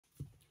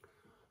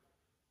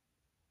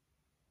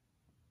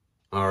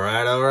All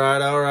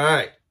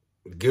right.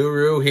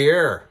 Guru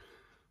here.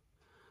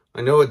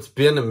 I know it's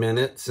been a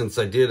minute since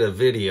I did a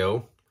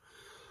video.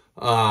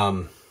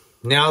 Now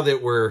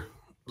that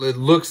it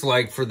looks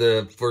like for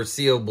the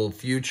foreseeable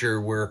future,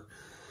 we're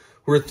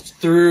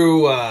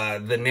through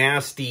the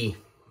nasty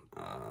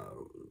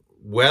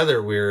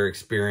weather we're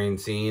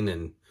experiencing,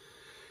 and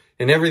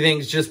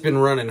everything's just been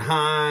running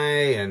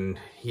high, and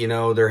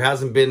there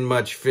hasn't been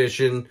much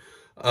fishing.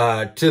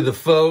 To the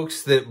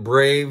folks that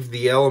braved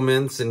the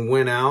elements and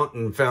went out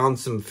and found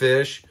some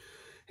fish,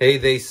 hey,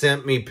 they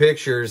sent me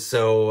pictures,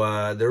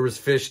 so there was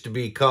fish to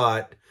be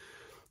caught.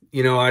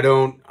 I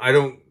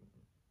don't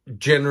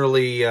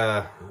generally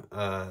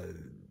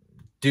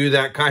do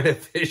that kind of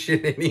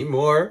fishing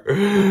anymore.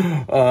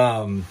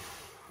 I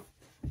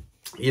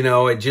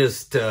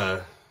just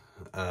man,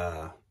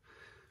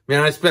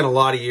 I spent a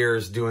lot of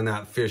years doing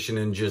that fishing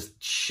in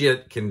just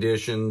shit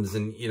conditions,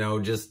 and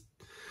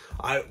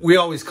we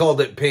always called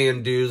it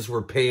paying dues.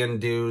 We're paying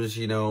dues,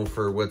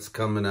 for what's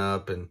coming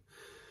up. And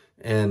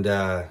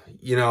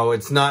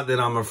it's not that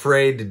I'm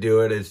afraid to do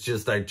it. It's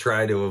just I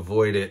try to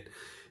avoid it.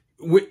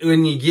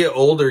 When you get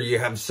older, you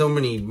have so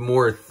many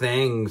more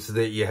things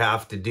that you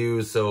have to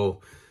do.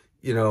 So,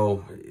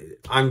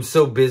 I'm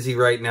so busy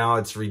right now.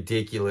 It's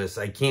ridiculous.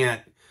 Having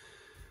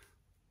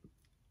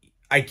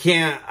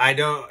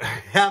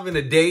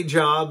a day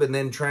job and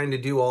then trying to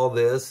do all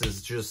this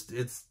is just,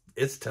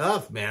 it's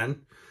tough,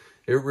 man.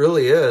 It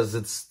really is.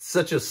 It's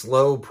such a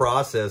slow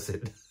process.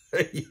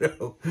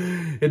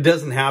 It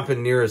doesn't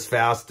happen near as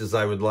fast as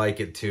I would like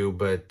it to,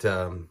 but,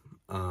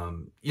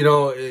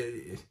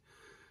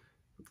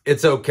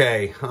 it's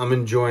okay. I'm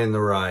enjoying the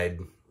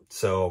ride.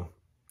 So,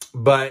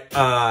 but,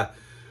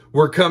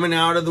 we're coming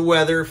out of the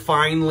weather.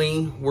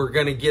 Finally, we're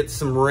going to get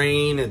some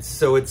rain.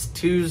 It's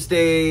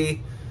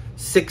Tuesday,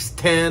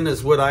 6:10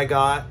 is what I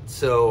got.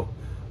 So,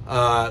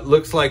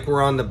 looks like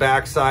we're on the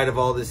backside of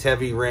all this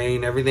heavy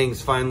rain.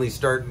 Everything's finally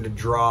starting to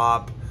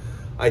drop.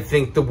 I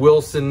think the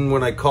Wilson,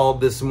 when I called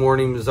this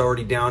morning, was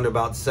already down to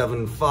about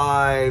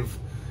 7.5.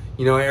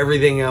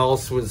 Everything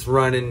else was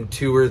running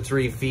 2 or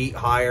 3 feet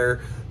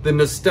higher. The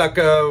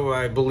Nestucca,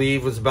 I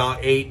believe, was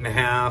about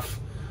 8.5.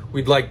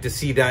 We'd like to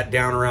see that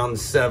down around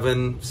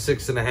 7,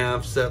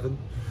 6.5, 7.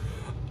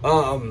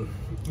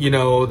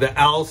 The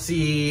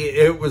Alcee,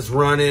 it was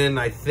running,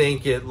 I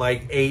think, at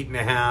like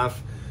 8.5.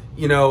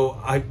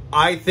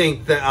 I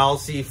think the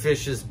Alcee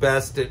fishes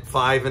best at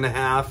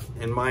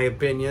 5.5, in my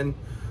opinion.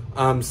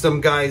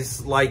 Some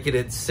guys like it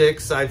at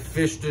 6. I've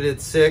fished it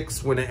at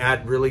 6 when it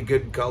had really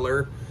good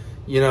color,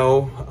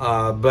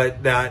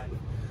 but that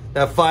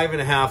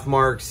 5.5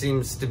 mark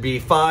seems to be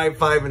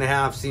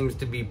 5.5 seems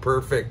to be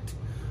perfect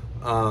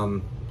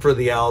for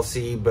the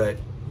Alcee. But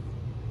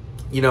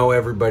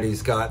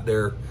everybody's got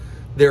their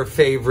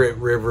favorite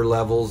river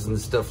levels and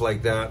stuff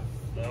like that.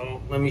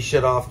 Oh, let me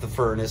shut off the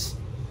furnace.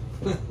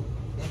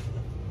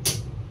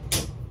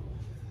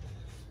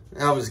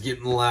 That was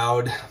getting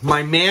loud.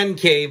 My man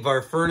cave,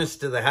 our furnace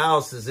to the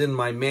house is in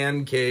my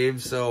man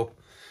cave, so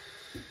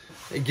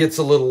it gets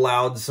a little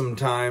loud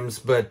sometimes.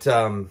 But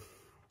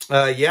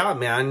yeah,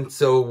 man.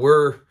 So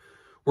we're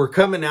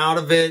coming out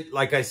of it.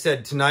 Like I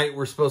said, tonight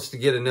we're supposed to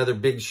get another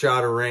big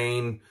shot of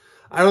rain.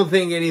 I don't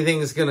think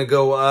anything's gonna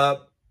go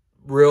up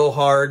real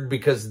hard,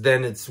 because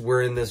then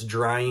we're in this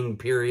drying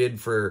period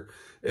for,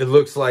 it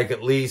looks like,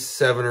 at least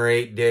 7 or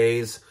 8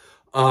 days.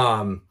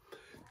 To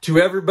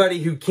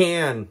everybody who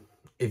can,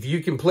 if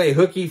you can play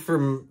hooky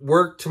from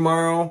work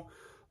tomorrow,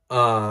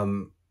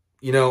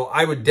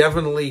 I would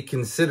definitely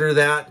consider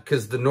that,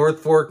 because the North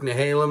Fork,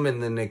 Nehalem,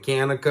 and the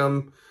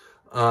Nicanicum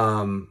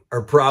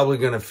are probably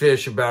going to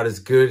fish about as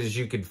good as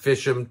you could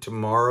fish them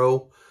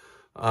tomorrow.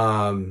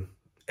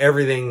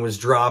 Everything was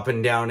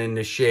dropping down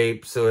into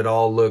shape, so it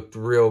all looked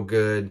real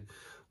good.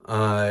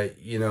 I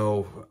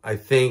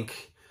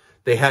think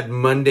they had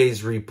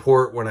Monday's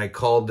report when I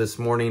called this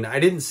morning. I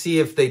didn't see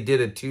if they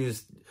did a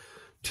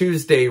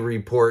Tuesday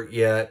report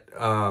yet.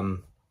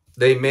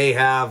 They may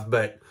have,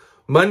 but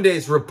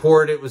Monday's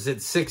report, it was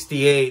at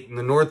 68, and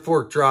the North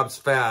Fork drops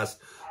fast.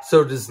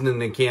 So does the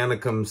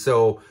Nicanicum.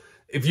 So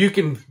if you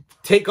can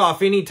take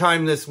off any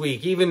time this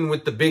week, even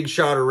with the big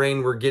shot of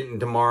rain we're getting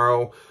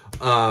tomorrow,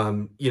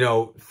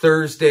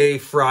 Thursday,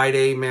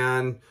 Friday,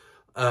 man,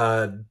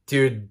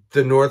 dude,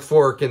 the North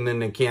Fork and the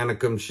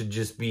Nicanicum should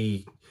just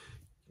be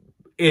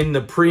in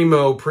the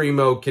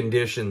primo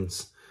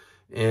conditions.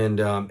 And,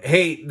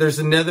 hey, there's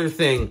another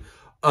thing.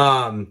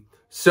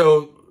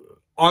 So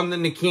on the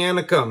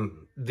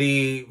Nicanicum,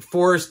 the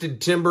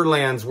forested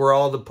timberlands where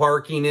all the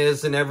parking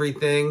is and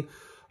everything,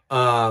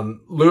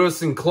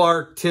 Lewis and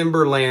Clark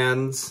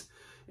Timberlands,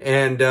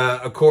 and,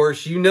 of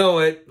course,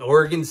 it,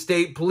 Oregon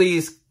State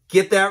Police,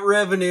 get that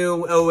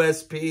revenue,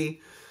 OSP.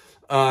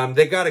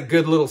 They got a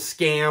good little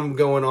scam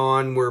going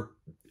on where,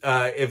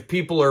 if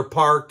people are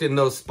parked in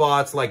those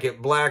spots, like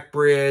at Black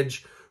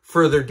Bridge,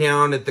 further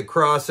down at the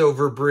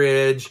crossover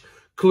bridge,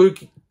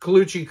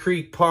 Colucci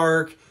Creek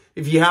Park,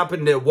 if you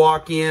happen to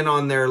walk in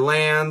on their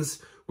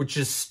lands, which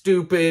is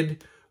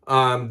stupid,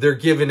 they're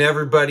giving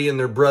everybody and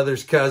their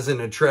brother's cousin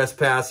a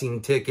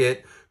trespassing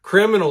ticket.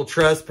 criminal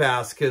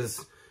trespass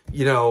because,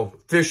 you know,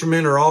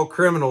 fishermen are all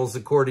criminals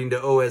according to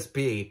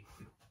OSP.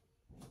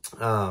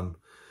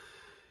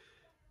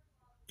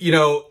 You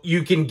know,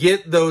 you can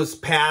get those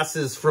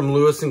passes from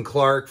Lewis and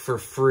Clark for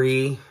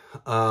free.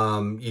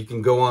 You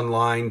can go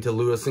online to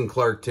Lewis and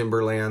Clark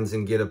Timberlands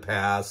and get a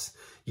pass.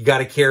 You got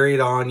to carry it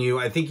on you.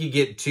 I think you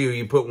get two.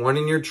 You put one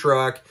in your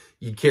truck,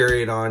 you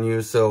carry it on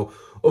you. So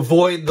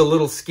avoid the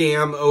little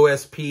scam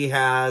OSP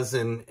has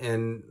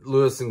and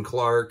Lewis and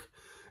Clark.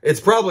 It's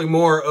probably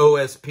more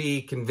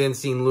OSP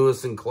convincing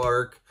Lewis and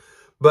Clark,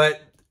 but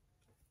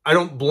I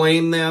don't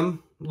blame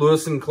them,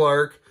 Lewis and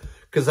Clark,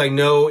 because I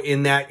know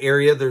in that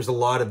area there's a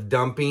lot of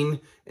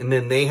dumping, and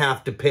then they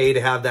have to pay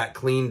to have that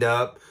cleaned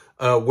up.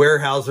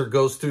 Weyerhaeuser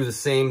goes through the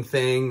same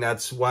thing.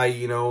 That's why,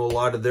 you know, a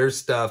lot of their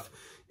stuff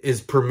is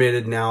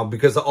permitted now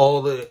because of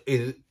all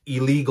the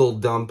illegal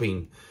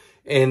dumping.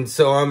 And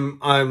so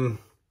I'm,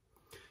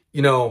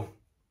 you know,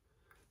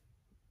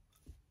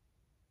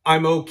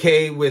 I'm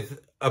okay with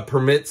a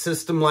permit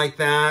system like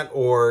that,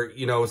 or,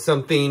 you know,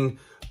 something,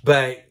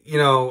 but, you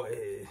know,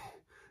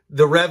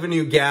 the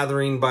revenue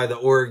gathering by the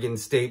Oregon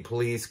State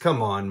Police,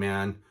 come on,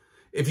 man.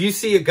 If you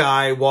see a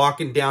guy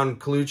walking down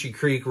Colucci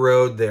Creek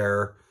Road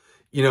there,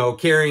 you know,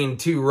 carrying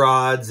 2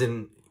 rods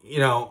and, you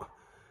know,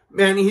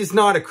 man, he's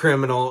not a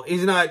criminal.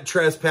 He's not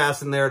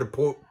trespassing there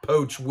to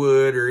poach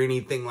wood or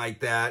anything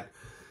like that.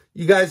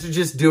 You guys are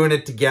just doing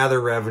it to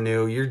gather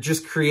revenue. You're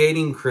just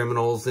creating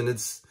criminals, and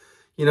it's,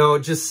 you know,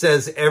 it just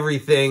says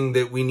everything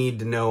that we need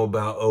to know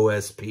about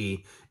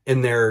OSP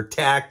and their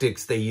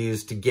tactics they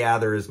use to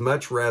gather as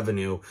much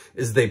revenue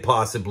as they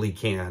possibly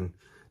can.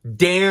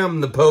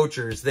 Damn the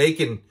poachers. They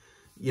can,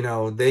 you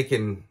know, they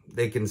can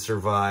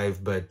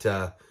survive, but,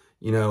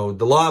 you know,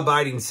 the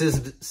law-abiding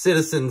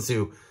citizens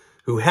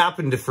who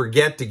happen to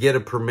forget to get a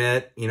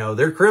permit, you know,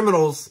 they're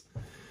criminals.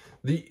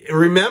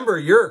 Remember,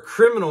 you're a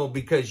criminal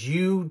because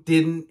you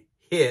didn't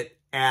hit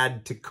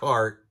add to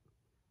cart.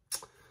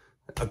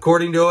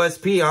 According to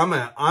OSP,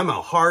 I'm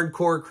a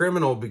hardcore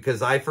criminal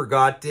because I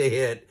forgot to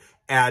hit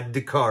add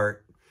to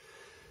cart.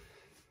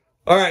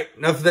 All right,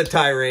 enough of the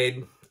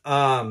tirade.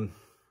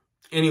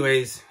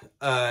 Anyways,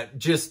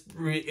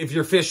 if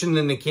you're fishing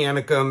in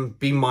Nicanicum,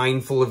 be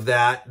mindful of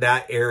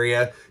that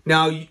area.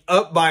 Now,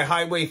 up by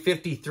Highway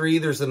 53,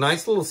 there's a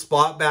nice little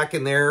spot back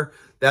in there.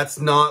 That's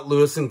not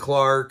Lewis and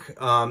Clark.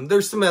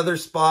 There's some other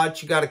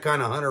spots. You got to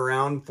kind of hunt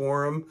around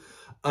for them.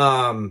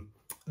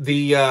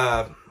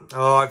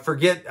 I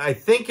forget. I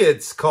think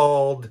it's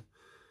called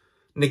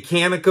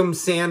Nicanicum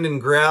Sand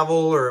and Gravel,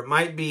 or it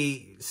might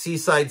be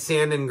Seaside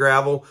Sand and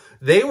Gravel.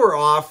 They were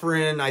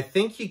offering, I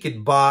think you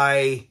could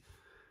buy,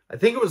 I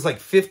think it was like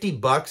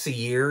 $50 a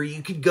year.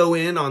 You could go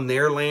in on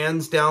their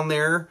lands down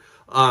there.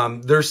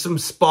 There's some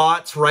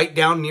spots right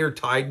down near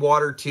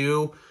Tidewater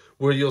too,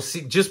 where you'll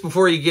see, just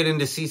before you get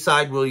into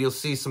Seaside, where you'll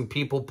see some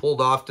people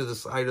pulled off to the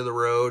side of the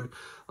road.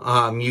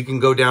 You can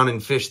go down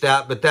and fish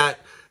that. But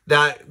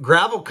that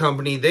gravel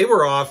company, they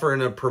were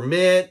offering a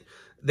permit.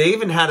 They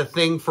even had a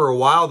thing for a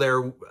while there.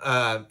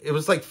 It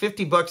was like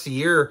 $50 a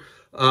year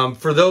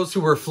for those who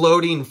were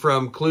floating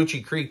from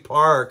Colucci Creek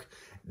Park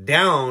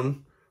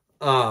down.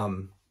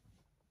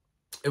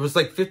 It was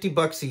like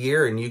 $50 a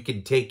year, and you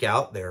could take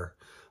out there.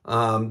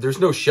 There's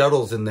no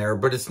shuttles in there,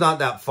 but it's not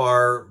that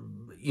far,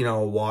 you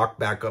know, walk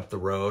back up the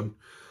road.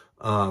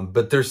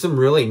 But there's some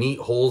really neat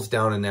holes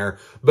down in there.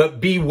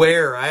 But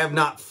beware, I have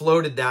not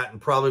floated that in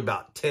probably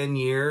about 10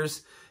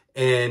 years.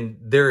 And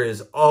there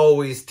is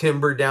always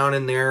timber down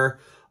in there.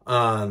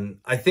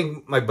 I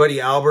think my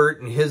buddy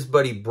Albert and his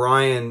buddy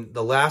Brian,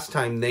 the last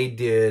time they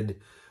did,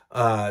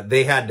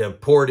 they had to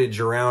portage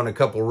around a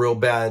couple real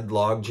bad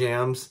log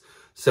jams.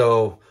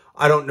 So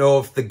I don't know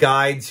if the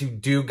guides who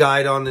do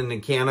guide on the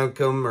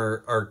Nicanicum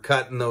are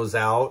cutting those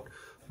out.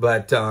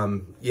 But,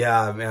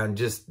 yeah, man,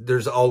 just,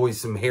 there's always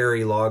some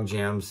hairy log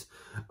jams.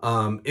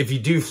 If you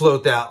do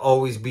float that,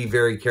 always be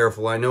very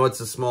careful. I know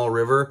it's a small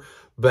river,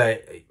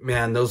 but,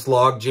 man, those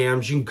log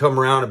jams, you can come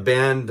around a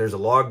bend, there's a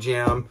log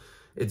jam,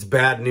 it's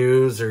bad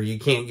news, or you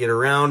can't get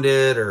around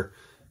it, or,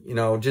 you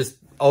know, just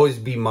always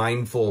be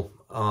mindful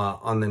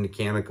on the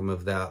Nicanicum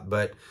of that.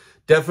 But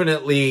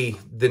definitely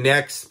the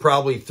next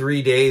probably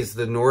 3 days,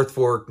 the North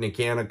Fork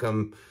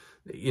Nicanicum,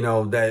 you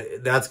know,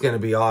 that's going to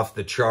be off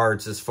the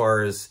charts as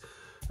far as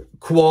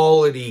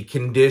quality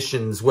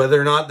conditions. Whether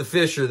or not the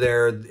fish are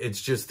there,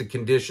 it's just the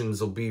conditions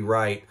will be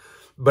right.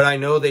 But I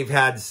know they've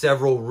had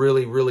several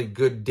really, really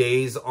good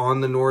days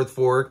on the North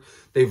Fork.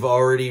 They've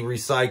already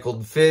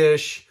recycled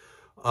fish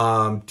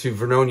to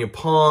Vernonia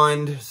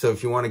Pond. So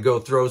if you want to go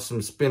throw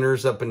some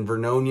spinners up in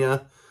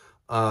Vernonia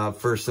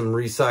for some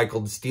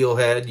recycled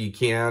steelhead, you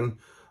can.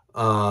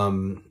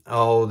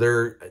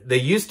 They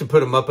used to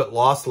put them up at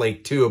Lost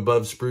Lake too,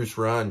 above Spruce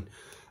Run.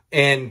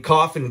 And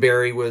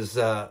Coffinberry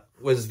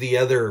was the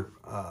other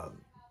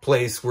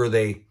place where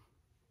they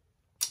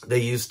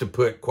used to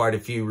put quite a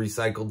few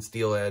recycled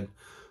steelhead.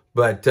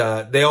 But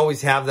they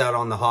always have that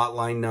on the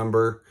hotline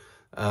number.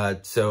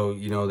 So,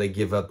 you know, they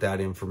give up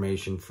that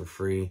information for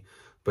free.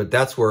 But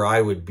that's where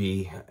I would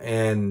be.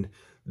 And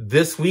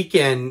this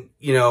weekend,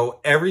 you know,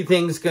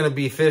 everything's going to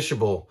be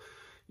fishable.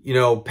 You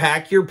know,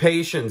 pack your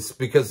patience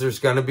because there's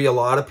going to be a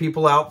lot of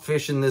people out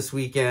fishing this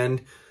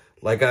weekend.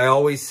 Like I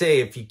always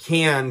say, if you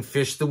can,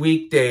 fish the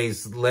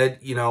weekdays.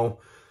 You know,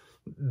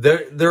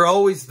 they're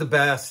always the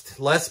best.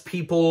 Less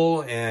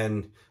people,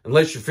 and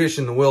unless you're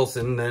fishing the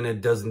Wilson, then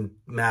it doesn't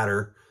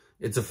matter.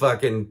 It's a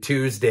fucking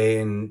Tuesday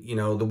and, you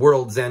know, the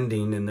world's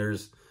ending and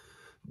there's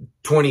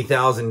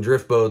 20,000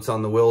 drift boats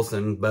on the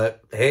Wilson.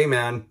 But hey,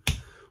 man,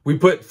 we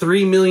put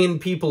 3 million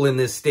people in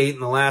this state in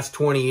the last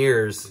 20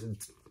 years.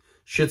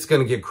 Shit's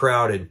going to get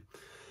crowded.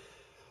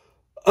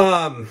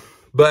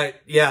 But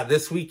yeah,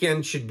 this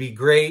weekend should be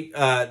great.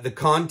 The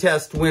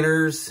contest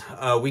winners,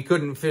 we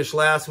couldn't fish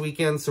last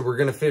weekend, so we're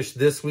going to fish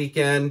this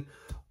weekend.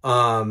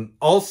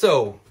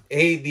 Also,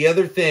 hey, the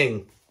other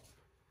thing,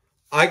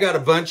 I got a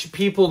bunch of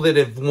people that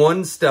have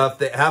won stuff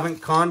that haven't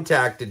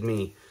contacted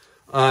me.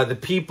 The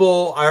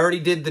people, I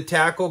already did the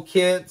tackle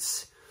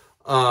kits.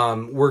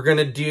 We're going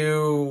to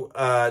do,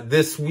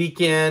 this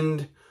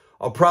weekend,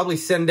 I'll probably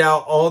send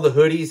out all the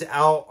hoodies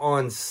out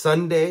on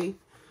Sunday.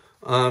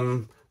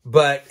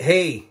 But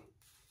hey,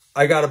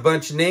 I got a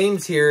bunch of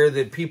names here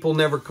that people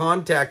never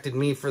contacted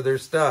me for their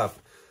stuff.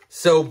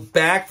 So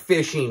back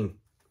fishing,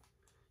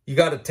 you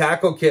got a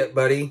tackle kit,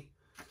 buddy.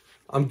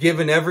 I'm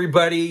giving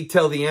everybody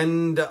till the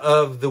end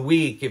of the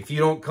week. If you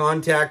don't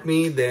contact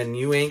me, then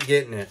you ain't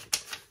getting it.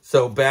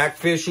 So back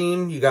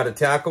fishing, you got a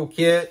tackle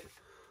kit.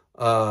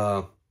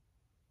 Olea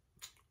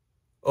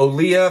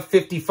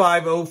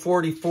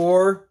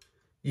 55044,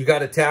 you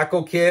got a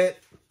tackle kit.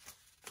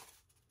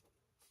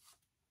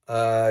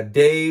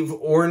 Dave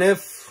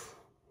Orniff,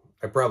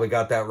 I probably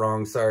got that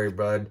wrong. Sorry,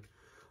 bud.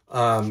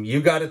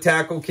 You got a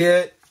tackle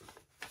kit.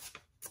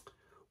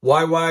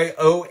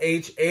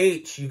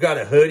 YYOHH, you got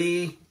a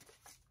hoodie.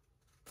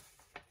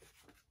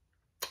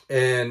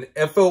 And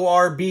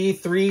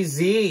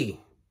FORB3Z,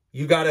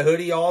 you got a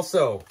hoodie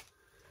also.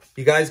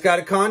 You guys got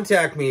to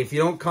contact me. If you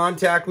don't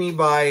contact me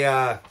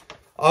by,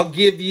 I'll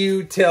give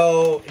you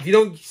till, if you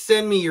don't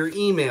send me your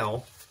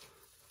email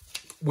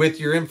with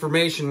your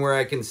information where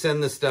I can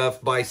send the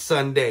stuff by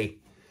Sunday,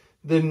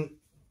 then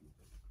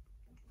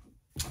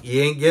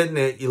you ain't getting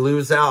it. You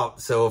lose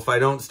out. So if I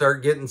don't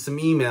start getting some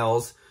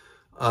emails,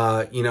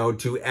 you know,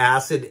 to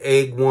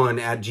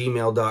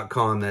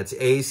acidegg1@gmail.com. That's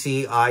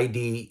ACIDEGG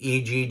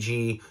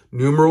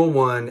numeral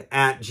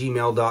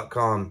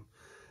 1@gmail.com.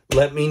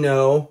 Let me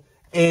know.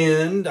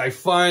 And I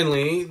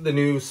finally, the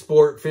new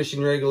sport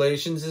fishing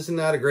regulations. Isn't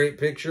that a great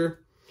picture?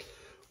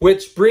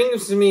 Which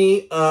brings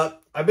me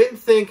up, I've been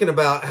thinking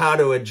about how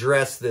to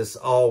address this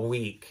all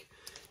week.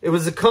 It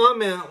was a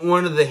comment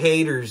one of the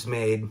haters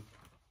made.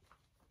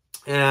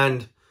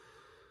 And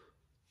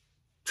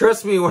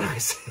trust me when I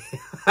say,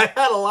 I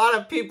had a lot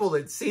of people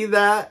that see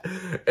that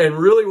and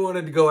really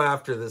wanted to go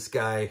after this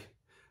guy.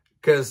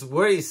 Because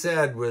what he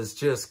said was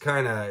just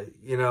kind of,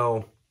 you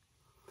know,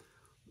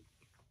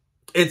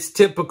 it's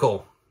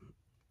typical.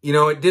 You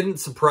know, it didn't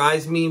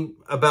surprise me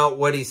about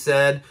what he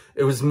said.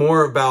 It was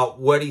more about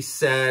what he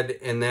said.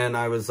 And then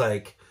I was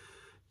like,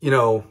 you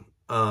know,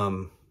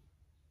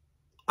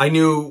 I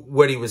knew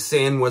what he was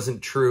saying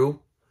wasn't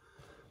true.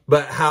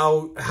 But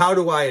how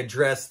do I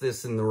address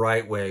this in the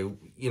right way?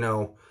 You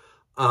know,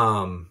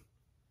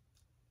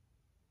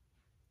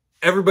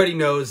 everybody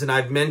knows, and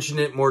I've mentioned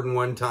it more than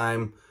one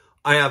time,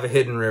 I have a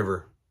hidden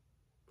river.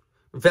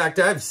 In fact,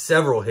 I have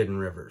several hidden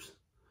rivers.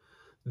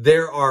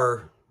 There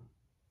are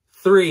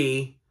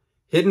 3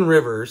 hidden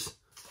rivers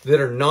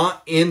that are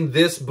not in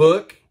this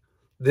book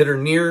that are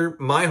near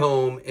my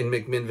home in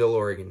McMinnville,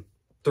 Oregon.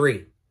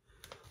 3.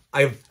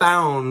 I've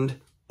found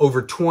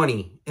over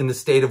 20 in the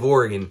state of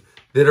Oregon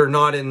that are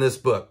not in this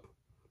book.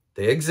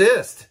 They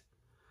exist.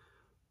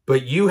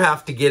 But you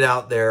have to get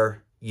out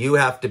there, you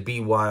have to be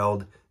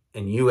wild,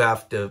 and you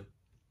have to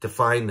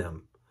find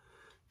them.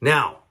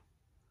 Now,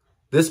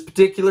 this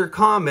particular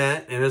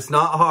comment, and it's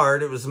not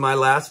hard, it was my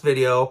last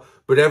video,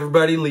 but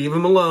everybody leave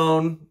him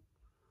alone.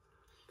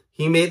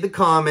 He made the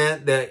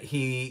comment that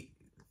he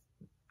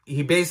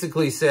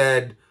basically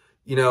said,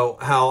 you know,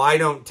 how I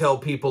don't tell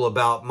people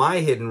about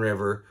my hidden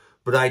river,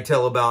 but I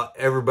tell about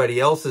everybody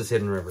else's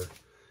hidden river.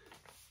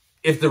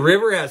 If the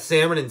river has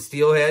salmon and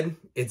steelhead,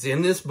 it's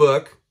in this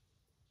book,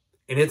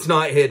 and it's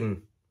not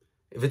hidden.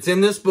 If it's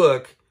in this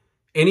book,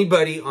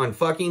 anybody on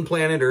fucking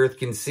planet Earth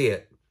can see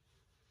it.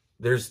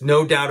 There's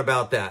no doubt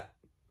about that.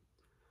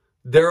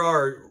 There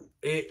are,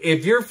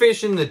 if you're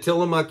fishing the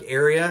Tillamook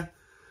area,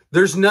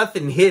 there's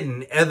nothing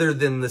hidden other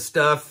than the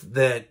stuff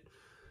that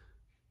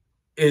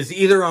is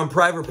either on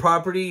private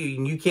property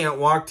and you can't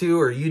walk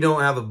to, or you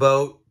don't have a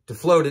boat to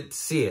float it to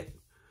see it.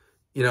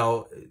 You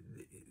know,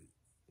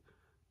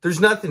 there's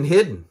nothing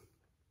hidden.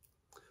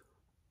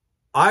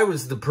 I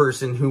was the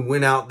person who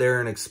went out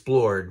there and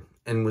explored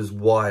and was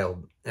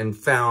wild and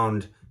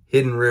found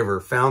hidden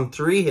river, found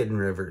 3 hidden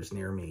rivers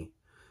near me.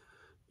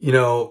 You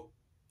know,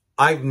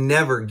 I've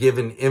never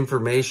given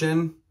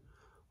information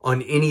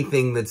on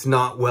anything that's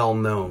not well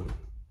known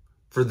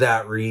for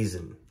that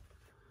reason.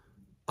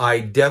 I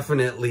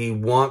definitely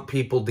want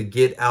people to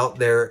get out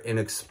there and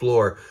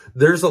explore.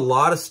 There's a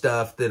lot of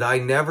stuff that I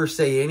never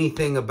say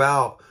anything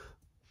about,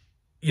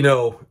 you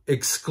know,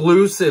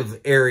 exclusive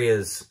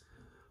areas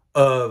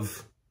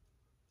of,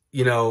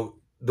 you know,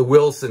 the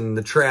Wilson,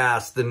 the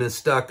Trask, the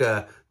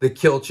Nestucca, the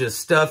Kilchis,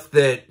 stuff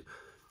that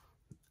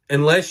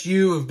unless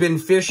you have been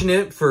fishing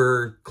it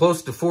for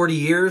close to 40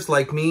 years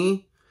like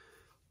me,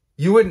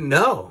 you wouldn't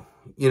know,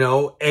 you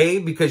know, A,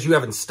 because you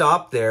haven't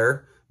stopped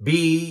there.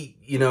 B,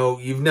 you know,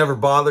 you've never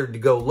bothered to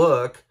go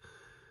look.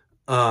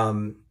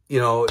 You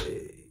know,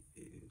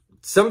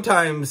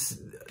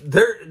 sometimes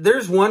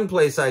there's one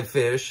place I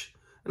fish,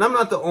 and I'm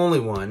not the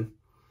only one,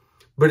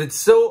 but it's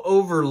so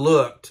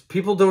overlooked.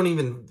 People don't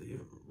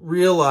even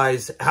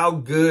realize how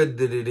good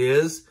that it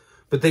is,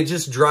 but they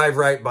just drive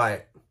right by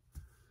it.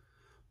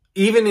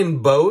 Even in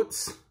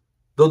boats,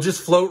 they'll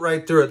just float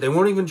right through it. They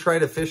won't even try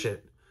to fish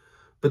it.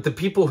 But the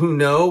people who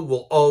know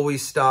will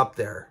always stop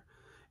there.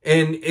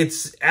 And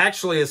it's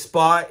actually a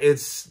spot,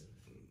 it's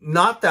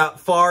not that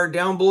far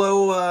down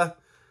below,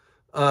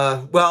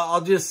 well,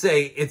 I'll just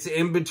say it's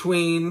in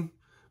between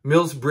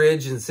Mills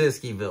Bridge and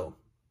Siskiyville.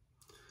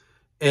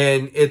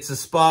 And it's a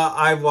spot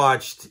I've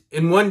watched.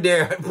 In one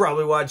day, I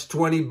probably watched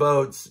 20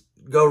 boats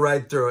go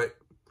right through it.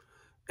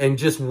 And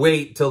just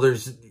wait till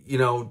there's, you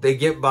know, they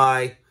get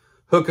by,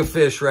 hook a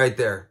fish right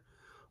there.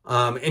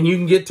 And you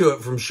can get to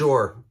it from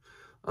shore.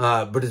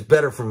 But it's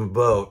better from a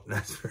boat.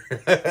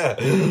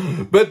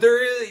 But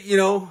there is, you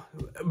know,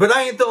 but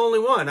I ain't the only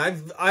one.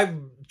 I've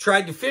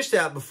tried to fish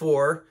that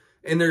before,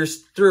 and there's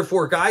 3 or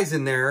 4 guys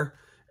in there,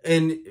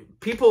 and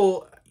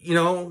people, you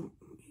know,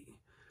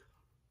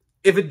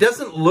 if it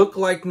doesn't look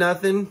like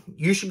nothing,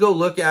 you should go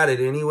look at it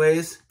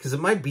anyways, because it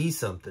might be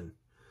something.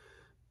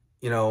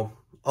 You know,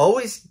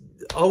 always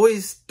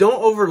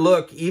don't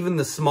overlook even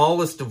the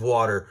smallest of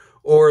water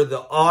or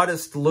the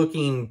oddest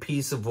looking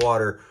piece of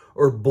water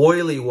or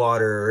boily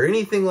water or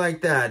anything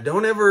like that.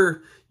 Don't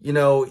ever, you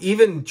know,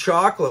 even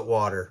chocolate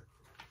water.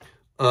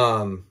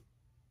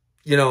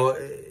 You know,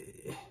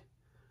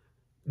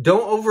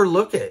 don't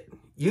overlook it.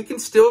 You can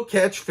still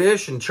catch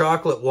fish in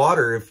chocolate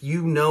water if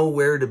you know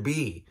where to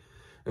be.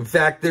 In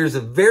fact, there's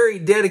a very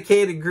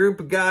dedicated group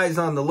of guys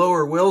on the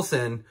Lower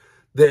Wilson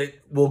that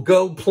will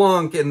go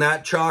plunk in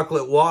that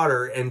chocolate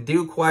water and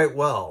do quite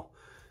well.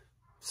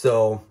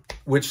 So,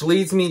 which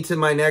leads me to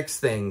my next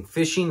thing,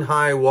 fishing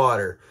high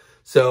water.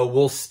 So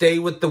we'll stay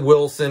with the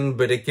Wilson,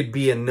 but it could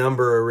be a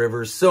number of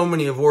rivers. So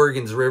many of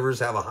Oregon's rivers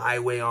have a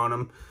highway on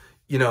them.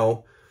 You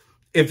know,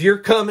 if you're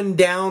coming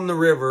down the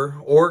river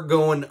or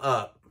going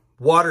up,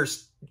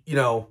 water's, you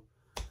know,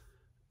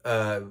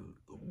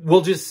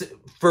 we'll just,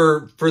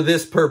 for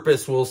this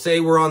purpose, we'll say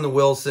we're on the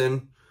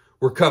Wilson.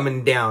 We're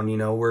coming down, you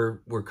know,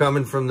 we're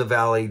coming from the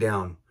valley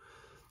down.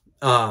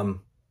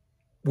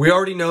 We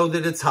already know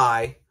that it's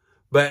high,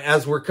 but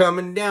as we're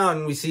coming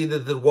down, we see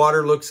that the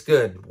water looks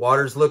good.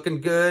 Water's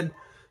looking good.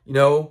 You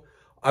know,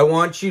 I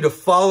want you to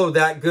follow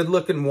that good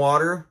looking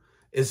water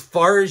as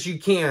far as you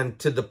can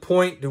to the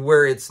point to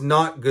where it's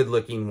not good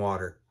looking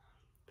water.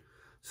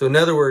 So in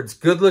other words,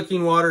 good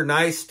looking water,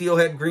 nice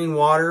steelhead green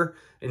water,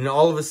 and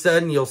all of a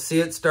sudden you'll see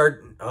it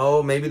start,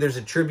 oh, maybe there's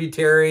a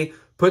tributary,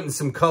 putting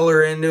some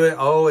color into it.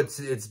 Oh,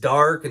 it's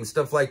dark and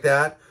stuff like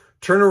that.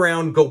 Turn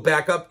around, go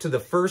back up to the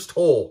first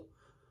hole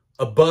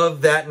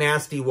above that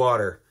nasty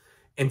water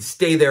and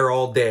stay there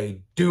all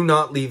day. Do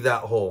not leave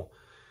that hole.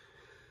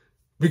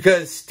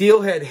 Because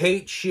steelhead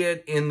hate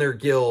shit in their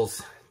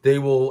gills. They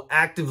will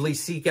actively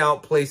seek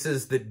out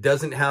places that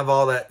doesn't have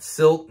all that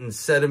silt and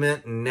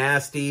sediment and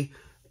nasty.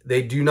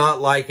 They do not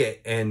like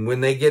it. And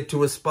when they get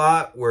to a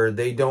spot where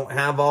they don't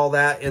have all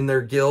that in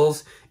their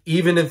gills,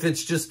 even if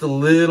it's just a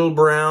little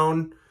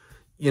brown,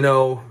 you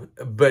know,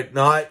 but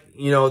not,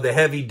 you know, the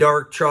heavy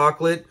dark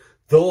chocolate,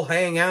 they'll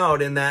hang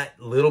out in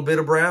that little bit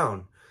of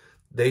brown.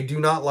 They do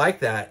not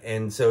like that.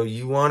 And so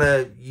you want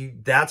to,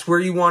 that's where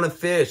you want to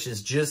fish,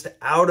 is just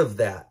out of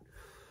that.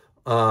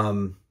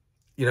 You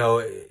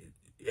know,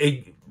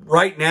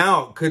 right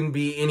now it couldn't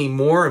be any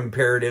more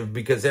imperative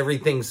because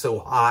everything's so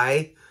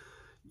high.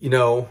 You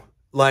know,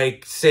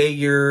 like say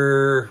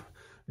you're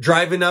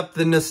driving up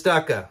the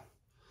Nestucca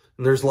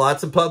and there's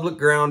lots of public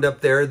ground up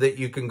there that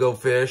you can go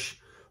fish.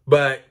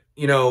 But,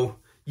 you know,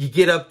 you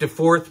get up to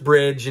 4th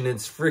Bridge and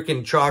it's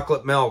freaking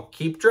chocolate milk.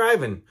 Keep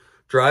driving.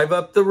 Drive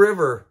up the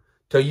river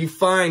till you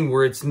find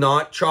where it's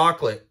not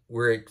chocolate,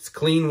 where it's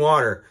clean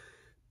water.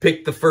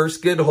 Pick the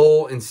first good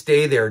hole and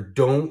stay there.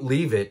 Don't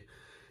leave it.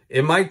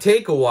 It might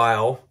take a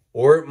while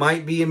or it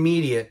might be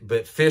immediate,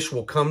 but fish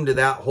will come to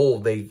that hole.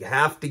 They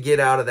have to get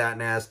out of that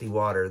nasty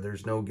water.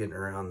 There's no getting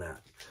around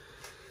that.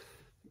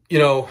 You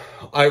know,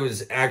 I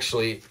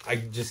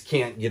just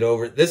can't get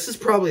over it. This is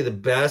probably the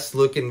best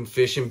looking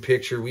fishing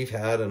picture we've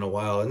had in a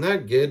while. Isn't that a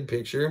good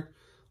picture?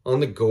 On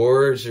the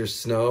gorge, there's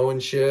snow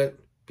and shit.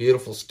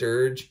 Beautiful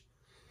sturge.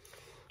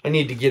 I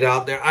need to get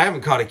out there. I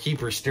haven't caught a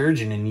keeper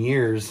sturgeon in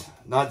years.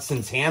 Not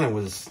since Hannah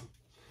was,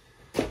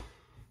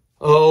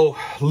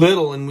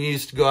 little. And we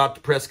used to go out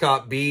to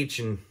Prescott Beach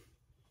and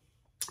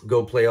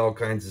go play all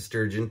kinds of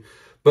sturgeon.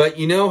 But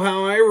you know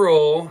how I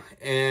roll.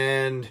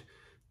 And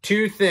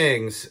two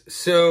things.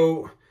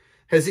 So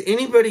has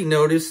anybody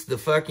noticed the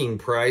fucking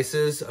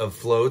prices of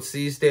floats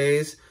these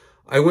days?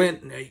 I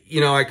went, you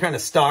know, I kind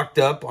of stocked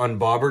up on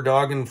bobber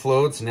dogging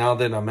floats now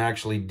that I'm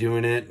actually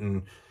doing it.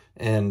 And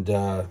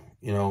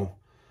you know,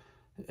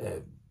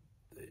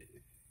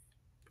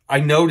 I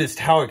noticed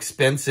how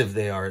expensive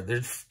they are.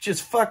 They're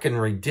just fucking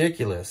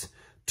ridiculous.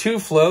 2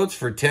 floats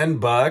for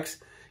 $10.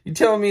 You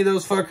telling me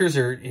those fuckers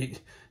are,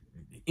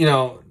 you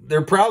know,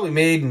 they're probably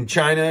made in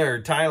China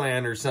or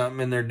Thailand or something,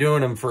 and they're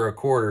doing them for a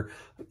quarter.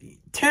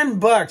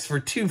 $10 for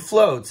 2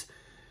 floats.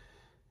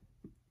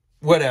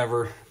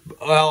 Whatever.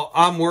 Well,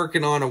 I'm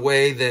working on a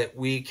way that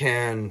we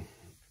can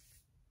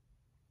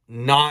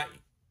not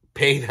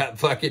pay that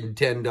fucking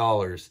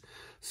 $10.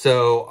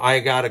 So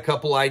I got a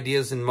couple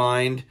ideas in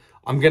mind.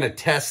 I'm going to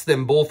test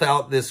them both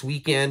out this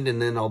weekend,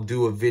 and then I'll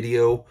do a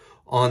video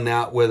on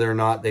that, whether or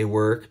not they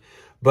work.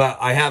 But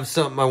I have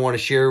something I want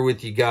to share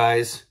with you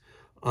guys.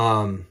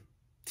 Something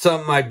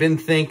I've been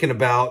thinking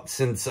about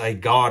since I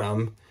got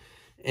them.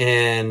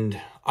 And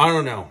I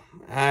don't know.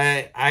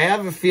 I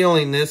have a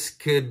feeling this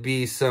could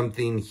be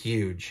something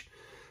huge.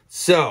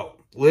 So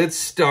let's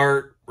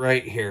start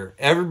right here.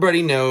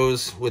 Everybody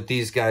knows what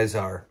these guys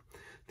are.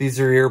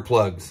 These are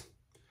earplugs.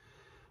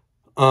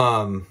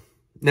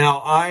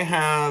 Now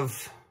I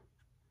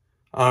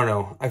don't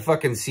know, I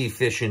fucking see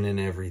fishing and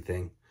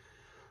everything.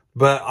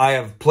 But I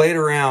have played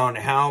around,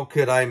 how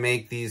could I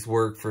make these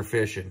work for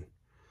fishing?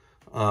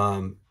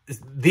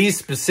 These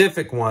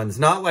specific ones,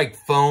 not like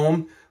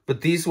foam,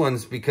 but these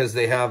ones because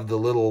they have the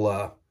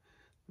little,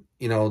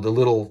 you know, the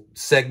little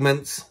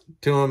segments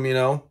to them, you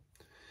know.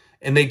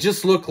 And they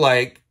just look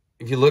like,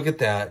 if you look at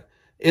that,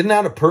 isn't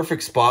that a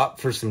perfect spot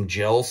for some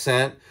gel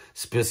scent?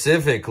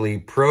 Specifically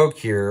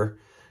Pro-Cure.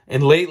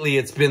 And lately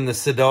it's been the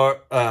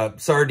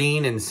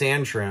sardine and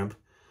sand shrimp.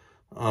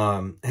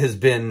 Has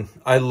been,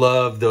 I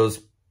love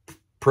those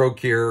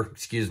Pro-Cure,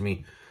 excuse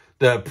me,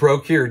 the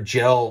Pro-Cure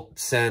gel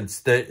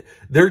scents. That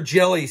their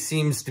jelly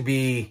seems to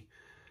be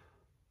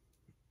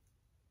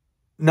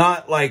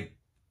not like,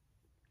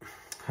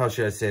 how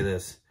should I say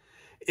this?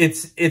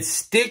 It's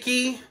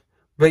sticky,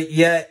 but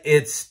yet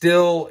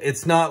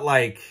it's not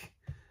like,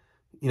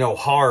 you know,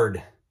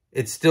 hard.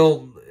 It's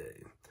still,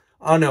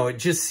 I don't know, it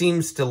just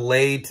seems to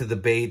lay to the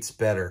baits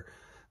better.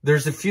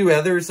 There's a few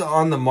others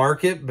on the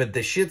market, but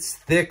the shit's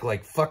thick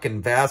like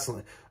fucking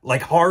Vaseline,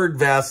 like hard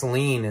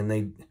Vaseline,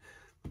 and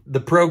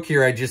the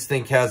Pro-Cure I just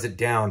think has it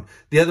down.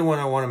 The other one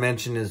I want to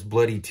mention is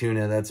Bloody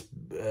Tuna. That's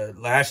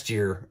last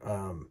year.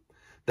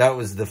 That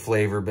was the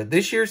flavor, but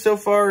this year so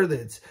far,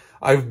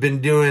 I've been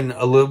doing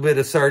a little bit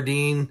of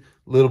sardine,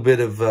 a little bit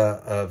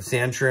of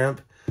sand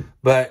shrimp.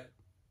 But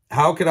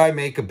how could I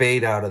make a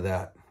bait out of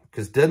that?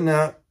 Because doesn't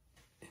that,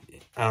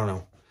 I don't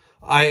know.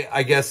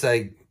 I guess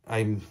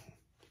I'm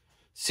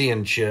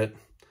seeing shit.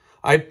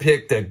 I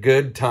picked a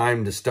good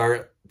time to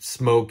start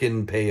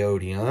smoking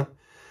peyote, huh?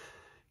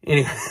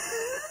 Anyway,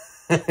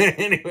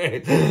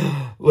 anyway,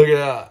 look at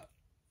that.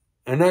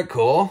 Isn't that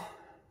cool?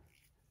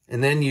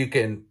 And then you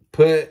can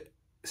put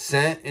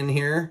scent in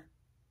here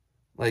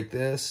like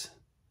this.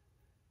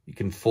 You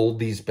can fold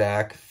these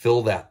back,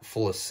 fill that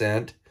full of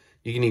scent.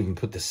 You can even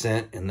put the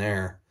scent in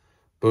there.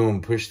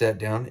 Boom, push that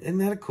down. Isn't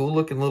that a cool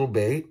looking little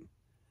bait?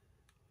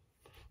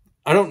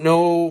 I don't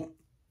know,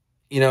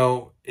 you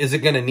know, is it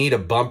going to need a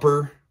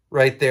bumper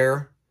right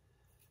there?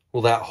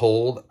 Will that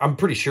hold? I'm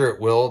pretty sure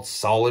it will. It's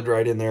solid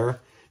right in there.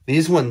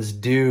 These ones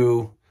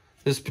do,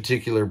 this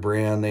particular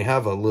brand, they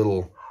have a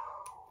little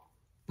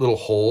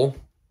hole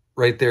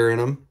right there in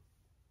them.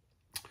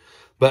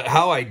 But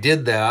how I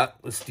did that,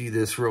 let's do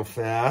this real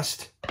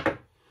fast.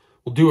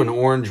 We'll do an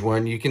orange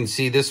one. You can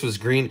see this was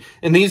green.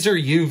 And these are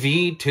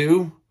UV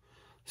too.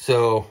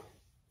 So,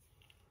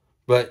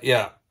 but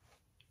yeah.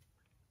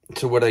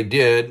 So what I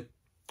did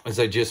is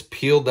I just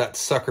peeled that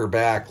sucker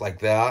back like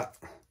that.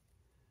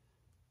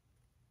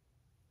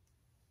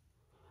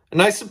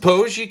 And I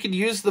suppose you could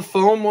use the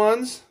foam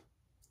ones.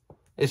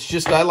 It's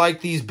just I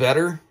like these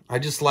better. I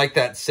just like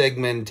that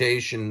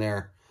segmentation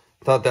there.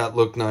 Thought that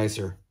looked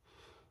nicer.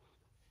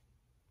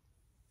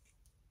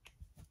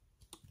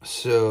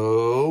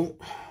 So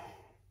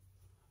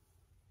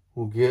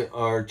we'll get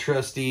our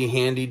trusty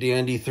handy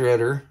dandy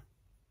threader.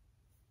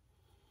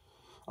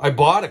 I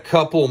bought a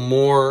couple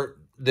more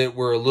that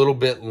were a little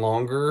bit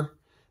longer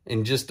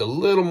and just a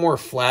little more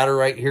flatter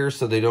right here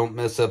so they don't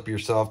mess up your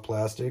soft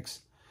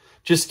plastics.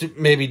 Just to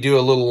maybe do a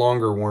little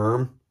longer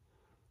worm.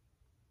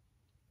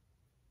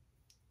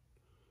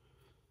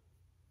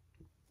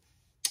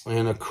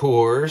 And of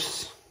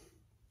course,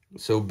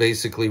 so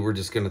basically we're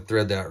just going to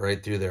thread that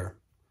right through there.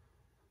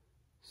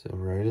 So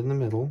right in the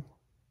middle.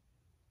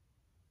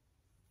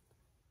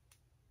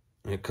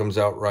 And it comes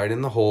out right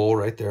in the hole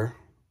right there.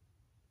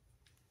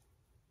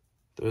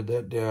 Thread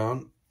that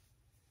down.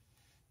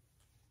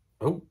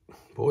 Oh,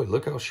 boy,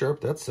 look how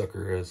sharp that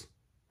sucker is.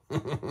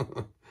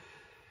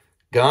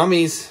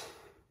 Gummies.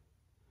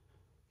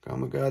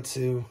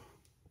 Gamakatsu.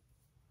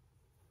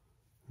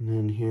 And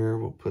then here,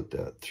 we'll put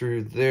that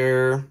through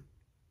there.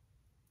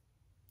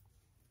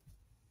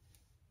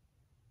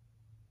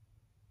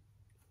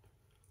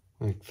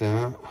 like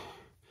that.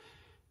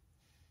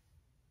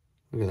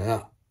 Look at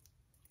that.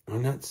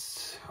 And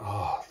that's,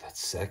 oh,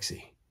 that's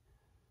sexy.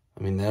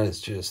 I mean, that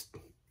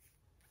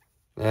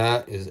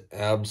is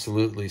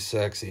absolutely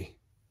sexy.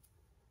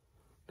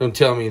 Don't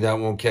tell me that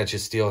won't catch a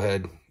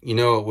steelhead. You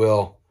know it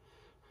will.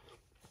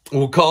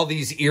 We'll call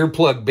these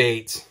earplug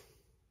baits.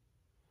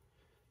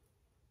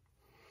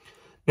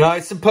 Now, I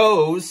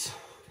suppose,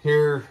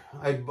 here,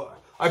 I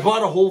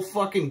bought a whole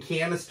fucking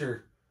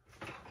canister.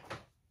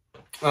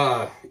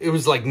 It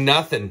was like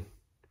nothing.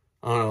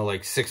 I don't know,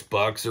 like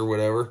 $6 or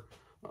whatever.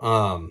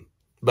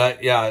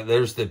 But yeah,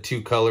 there's the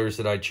two colors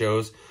that I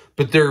chose.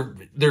 But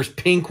there's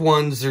pink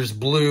ones, there's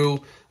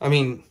blue. I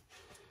mean,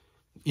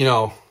 you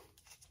know,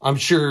 I'm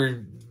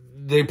sure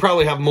they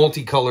probably have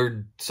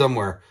multicolored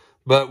somewhere.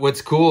 But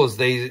what's cool is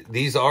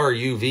these are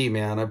UV,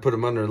 man. I put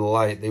them under the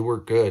light. They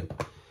work good.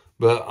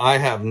 But I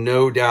have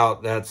no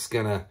doubt that's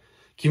gonna...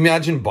 Can you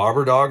imagine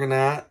bobber dogging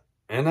that?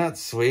 And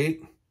that's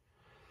sweet.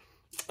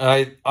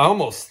 I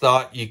almost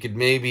thought you could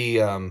maybe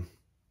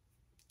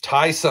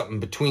tie something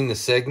between the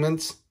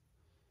segments.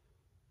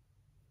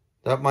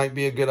 That might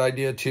be a good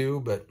idea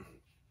too, but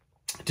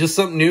just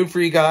something new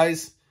for you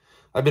guys.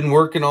 I've been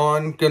working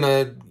on,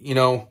 gonna, you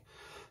know,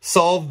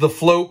 solve the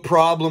float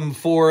problem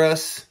for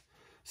us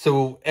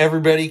so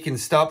everybody can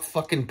stop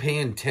fucking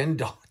paying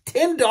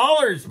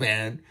 $10,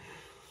 man.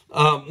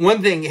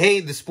 One thing, hey,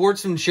 the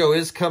Sportsman Show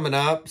is coming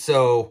up,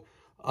 so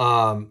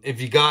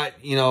if you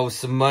got, you know,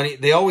 some money,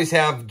 they always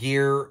have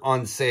gear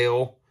on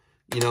sale,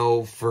 you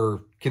know,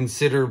 for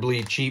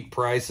considerably cheap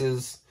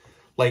prices.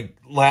 Like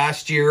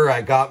last year,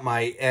 I got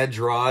my Edge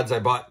rods. I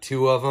bought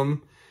 2 of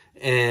them,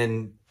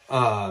 and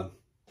it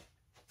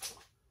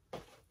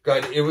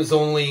was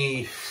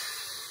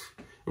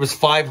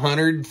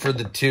 $500 for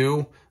the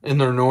 2,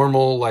 and they're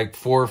normal like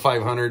 $400 or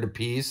 $500 a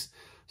piece.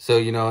 So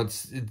you know,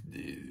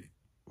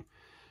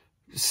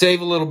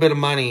 save a little bit of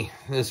money.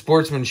 The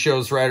Sportsman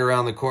Show's right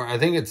around the corner. I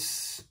think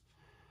it's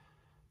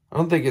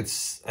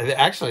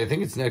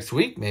next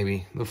week,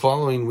 maybe the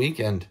following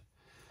weekend.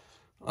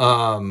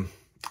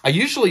 I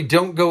usually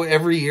don't go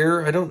every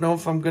year. I don't know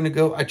if I'm going to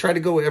go. I try to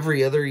go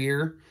every other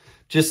year,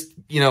 just,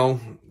 you know,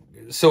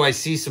 so I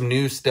see some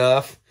new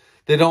stuff.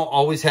 They don't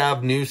always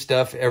have new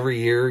stuff every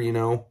year, you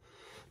know.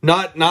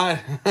 Not not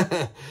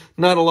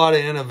a lot of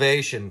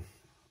innovation.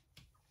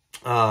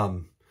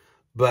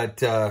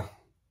 But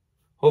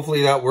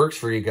hopefully that works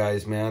for you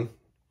guys, man.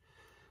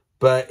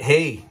 But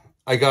hey,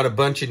 I got a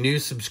bunch of new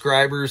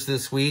subscribers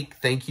this week.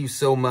 Thank you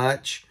so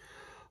much.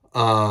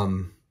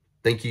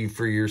 Thank you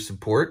for your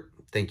support.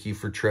 Thank you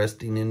for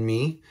trusting in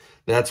me.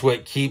 That's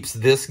what keeps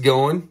this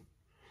going.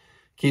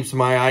 Keeps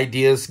my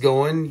ideas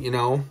going, you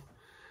know.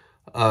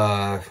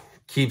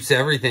 Keeps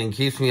everything.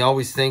 Keeps me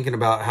always thinking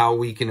about how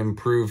we can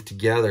improve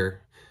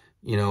together,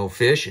 you know,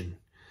 fishing.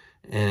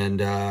 And,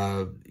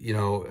 you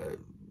know,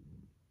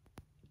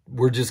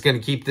 we're just going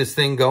to keep this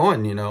thing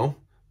going, you know.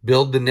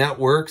 Build the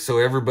network so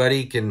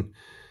everybody can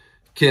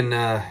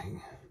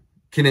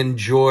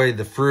enjoy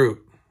the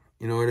fruit.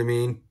 You know what I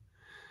mean?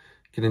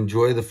 Can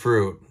enjoy the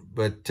fruit.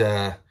 But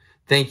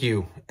thank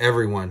you,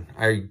 everyone.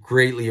 I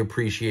greatly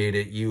appreciate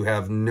it. You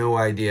have no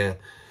idea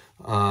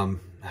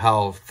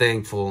how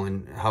thankful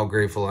and how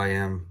grateful I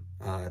am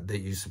that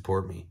you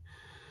support me.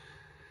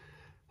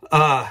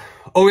 Oh,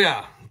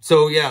 yeah.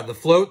 So, yeah, the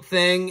float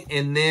thing.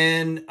 And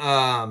then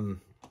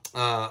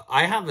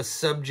I have a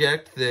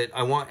subject that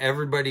I want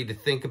everybody to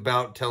think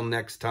about till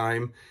next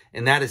time,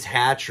 and that is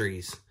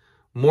hatcheries.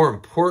 More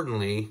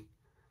importantly,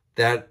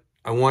 that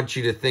I want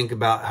you to think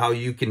about how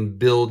you can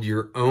build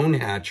your own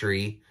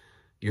hatchery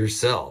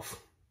yourself.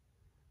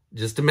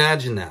 Just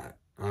imagine that.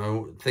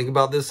 Think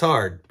about this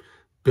hard.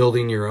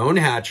 Building your own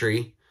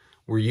hatchery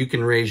where you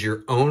can raise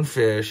your own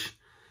fish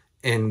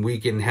and we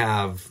can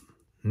have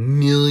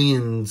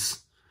millions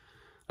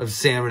of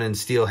salmon and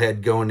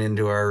steelhead going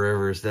into our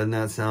rivers. Doesn't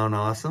that sound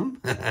awesome?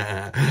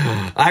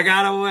 I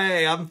got a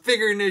way. I'm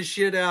figuring this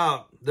shit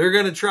out. They're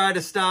going to try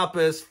to stop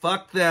us.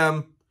 Fuck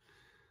them.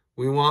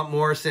 We want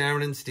more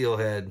salmon and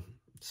steelhead.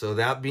 So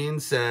that being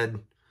said,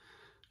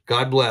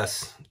 God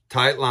bless.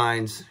 Tight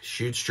lines.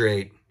 Shoot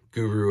straight.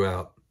 Guru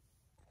out.